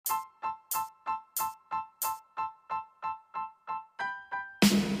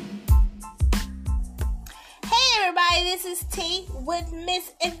this is T with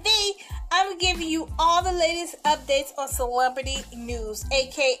Miss V. I'm giving you all the latest updates on celebrity news,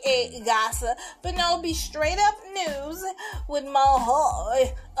 aka gossip, but no, be straight up news with my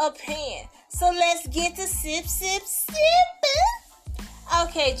heart opinion. So let's get to sipping.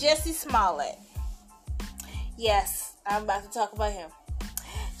 Okay, Jussie Smollett. Yes, I'm about to talk about him.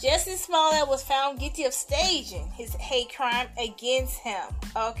 Jussie Smollett was found guilty of staging his hate crime against him.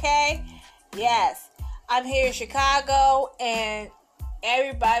 Okay? Yes. I'm here in Chicago, and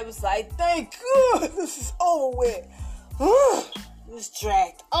everybody was like, thank God this is over with. It was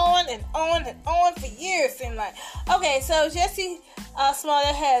dragged on and on and on for years. Seemed like. Okay, so Jussie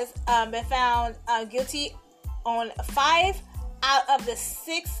Smollett has been found guilty on 5 out of the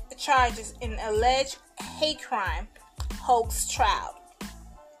 6 charges in alleged hate crime hoax trial.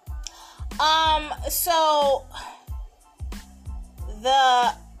 So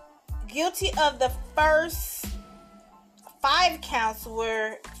the guilty of the first 5 counts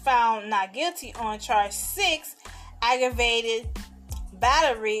were found not guilty on charge 6, aggravated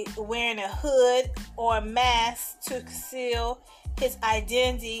battery wearing a hood or a mask to conceal his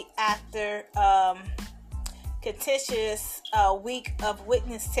identity after contentious week of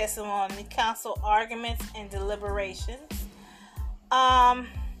witness testimony, counsel arguments, and deliberations.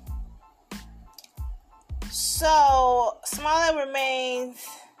 So Smollett remains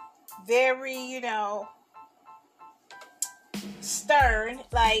very, stern,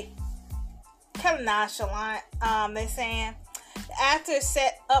 like kind of nonchalant. They saying the actor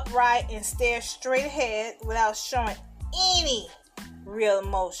sat upright and stared straight ahead without showing any real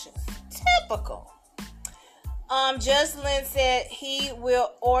emotions. Typical. Judge Lynn said he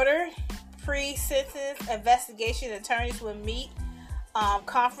will order pre-sentence investigation. Attorneys will meet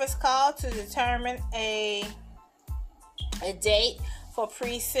conference call to determine a date for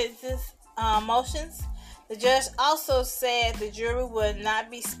pre-sentence motions. The judge also said the jury will not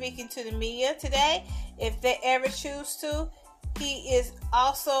be speaking to the media today if they ever choose to. He is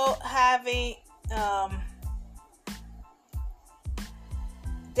also having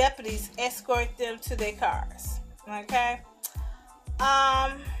deputies escort them to their cars. Okay?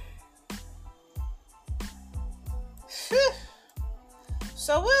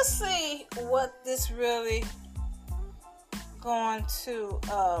 So we'll see what this really going to,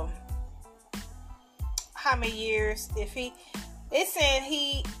 how many years. If they said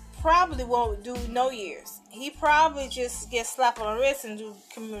he probably won't do no years. He probably just gets slapped on the wrist and do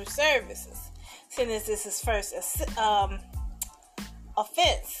community services, since this is his first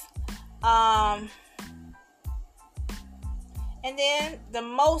offense. And then the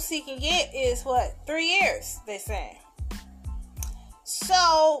most he can get is 3 years, they say.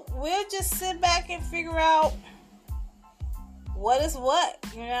 So we'll just sit back and figure out what is what,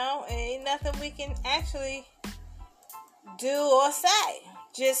 ain't nothing we can actually do or say.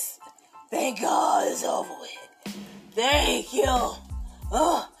 Just thank God it's over with. Thank you.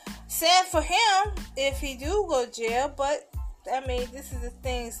 Sad for him if he do go to jail, but this is the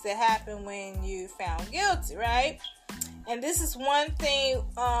things that happen when you found guilty, right? And this is one thing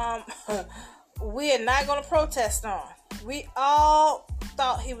we are not going to protest on. We all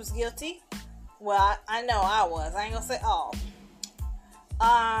thought he was guilty. Well, I know I was. I ain't going to say all.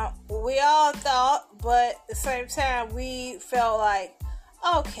 We all thought, but at the same time, we felt like,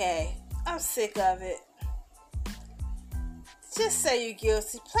 okay, I'm sick of it. Just say you're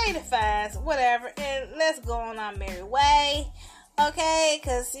guilty, play the fines, whatever, and let's go on our merry way, okay?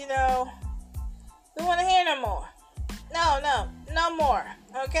 Because, we want to hear no more. No more,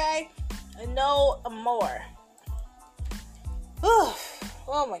 okay? No more. Whew.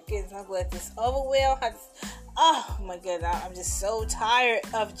 Oh my goodness, I'm glad this over with. Oh my goodness, I'm just so tired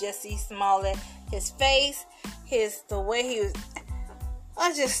of Jussie Smollett. His face, the way he was.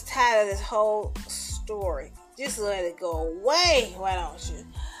 I'm just tired of this whole story. Just let it go away, why don't you?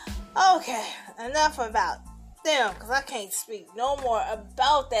 Okay, enough about them, because I can't speak no more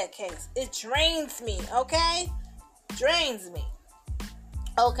about that case. It drains me, okay? Drains me.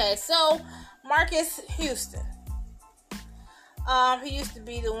 Okay, so Marcus Houston. He used to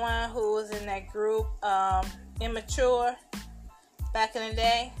be the one who was in that group, Immature, back in the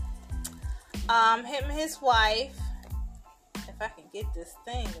day. Him and his wife, if I can get this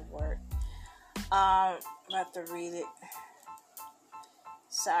thing to work, I'm about to read it.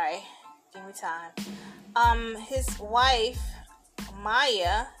 Sorry, give me time. His wife,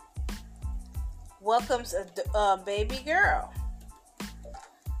 Maya, welcomes a baby girl.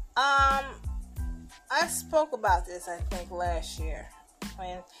 I spoke about this, I think, last year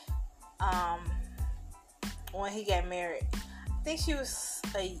when he got married. I think she was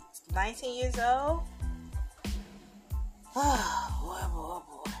 19 years old. Oh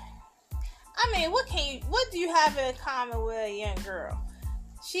boy. I mean, what do you have in common with a young girl?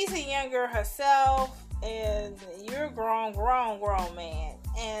 She's a young girl herself, and you're a grown man.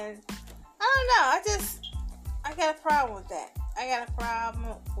 And I don't know, I got a problem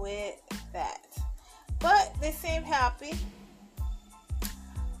with that. But they seem happy.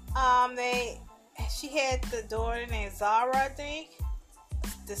 She had the daughter named Zara, I think,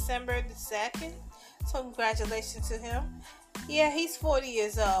 December the 2nd. So congratulations to him. Yeah, he's 40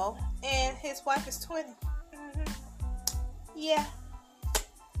 years old, and his wife is 20. Yeah.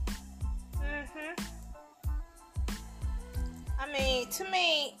 I mean, to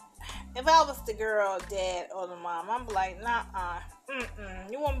me, if I was the girl, dad, or the mom, I'm like, nah.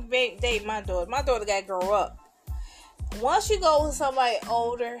 You want to date my daughter? My daughter got to grow up. Once you go with somebody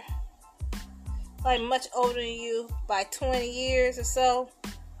older, like much older than you, by 20 years or so,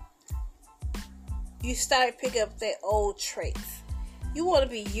 you start picking up their old traits. You want to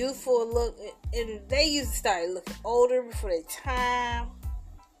be youthful, and they usually start looking older before their time.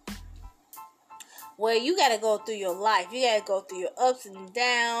 Well, you got to go through your life. You got to go through your ups and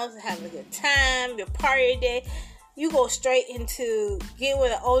downs, having a good time, your party day. You go straight into getting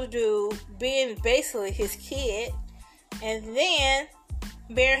with an older dude, being basically his kid, and then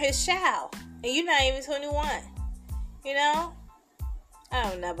bearing his child. And you're not even 21. You know? I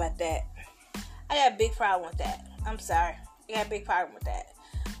don't know about that. I got a big problem with that. I'm sorry. I got a big problem with that.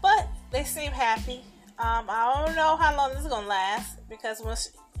 But they seem happy. I don't know how long this is going to last, because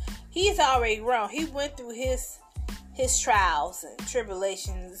he's already grown. He went through his trials and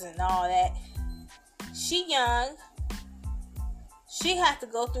tribulations and all that. She young. She has to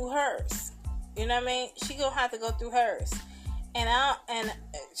go through hers. You know what I mean? She gonna have to go through hers, and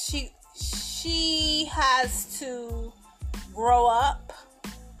she has to grow up.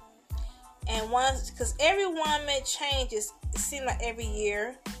 And because every woman changes, it seems like every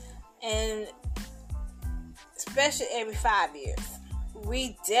year, and especially every 5 years.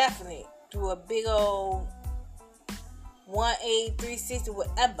 We definitely do a big old 180, 360,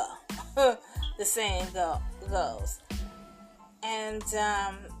 whatever the saying goes. And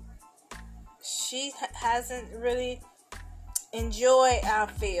she hasn't really enjoyed, I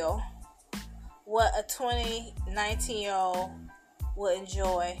feel, what a 19-year-old would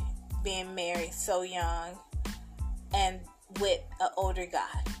enjoy, being married so young and with an older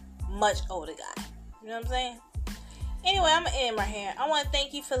guy, much older guy. You know what I'm saying? Anyway, I'm going to end right here. I want to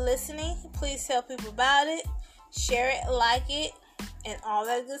thank you for listening. Please tell people about it. Share it, like it, and all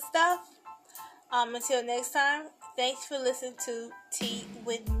that good stuff. Until next time, thanks for listening to Tea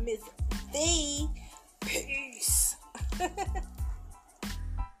with Miss V. Peace.